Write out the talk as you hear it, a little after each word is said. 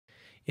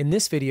In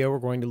this video, we're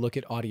going to look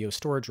at audio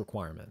storage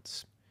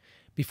requirements.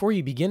 Before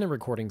you begin a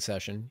recording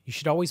session, you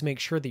should always make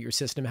sure that your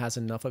system has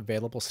enough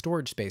available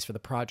storage space for the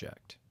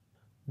project.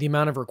 The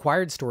amount of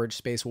required storage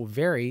space will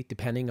vary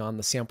depending on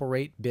the sample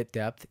rate, bit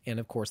depth, and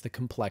of course the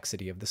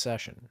complexity of the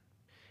session.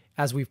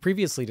 As we've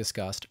previously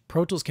discussed,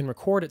 Pro Tools can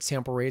record at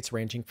sample rates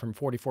ranging from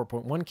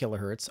 44.1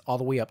 kHz all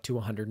the way up to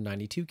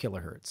 192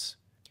 kHz.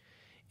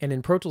 And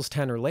in Pro Tools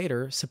 10 or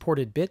later,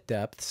 supported bit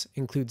depths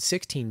include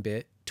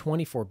 16-bit,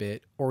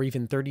 24-bit, or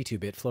even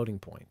 32-bit floating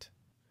point.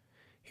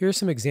 Here are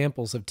some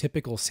examples of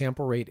typical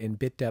sample rate and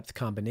bit depth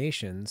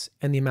combinations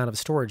and the amount of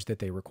storage that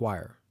they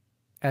require.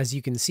 As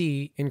you can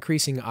see,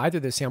 increasing either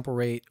the sample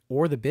rate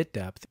or the bit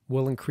depth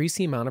will increase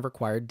the amount of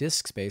required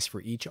disk space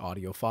for each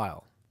audio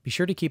file. Be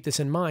sure to keep this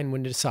in mind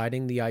when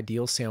deciding the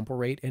ideal sample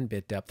rate and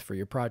bit depth for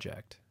your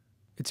project.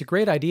 It's a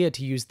great idea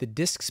to use the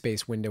disk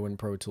space window in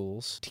Pro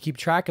Tools to keep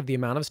track of the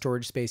amount of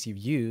storage space you've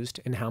used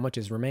and how much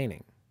is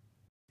remaining.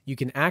 You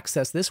can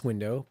access this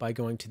window by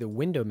going to the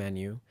Window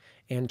menu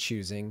and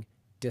choosing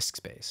Disk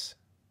Space.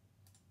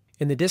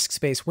 In the Disk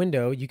Space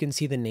window, you can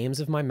see the names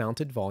of my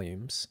mounted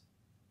volumes,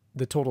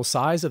 the total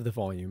size of the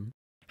volume,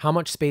 how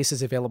much space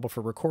is available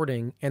for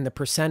recording, and the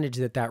percentage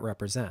that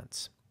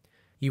represents.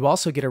 You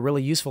also get a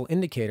really useful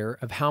indicator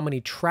of how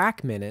many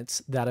track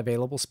minutes that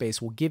available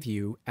space will give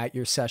you at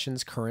your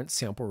session's current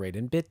sample rate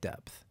and bit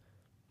depth.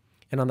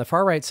 And on the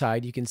far right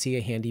side, you can see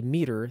a handy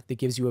meter that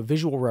gives you a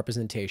visual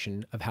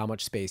representation of how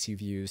much space you've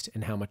used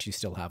and how much you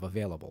still have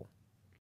available.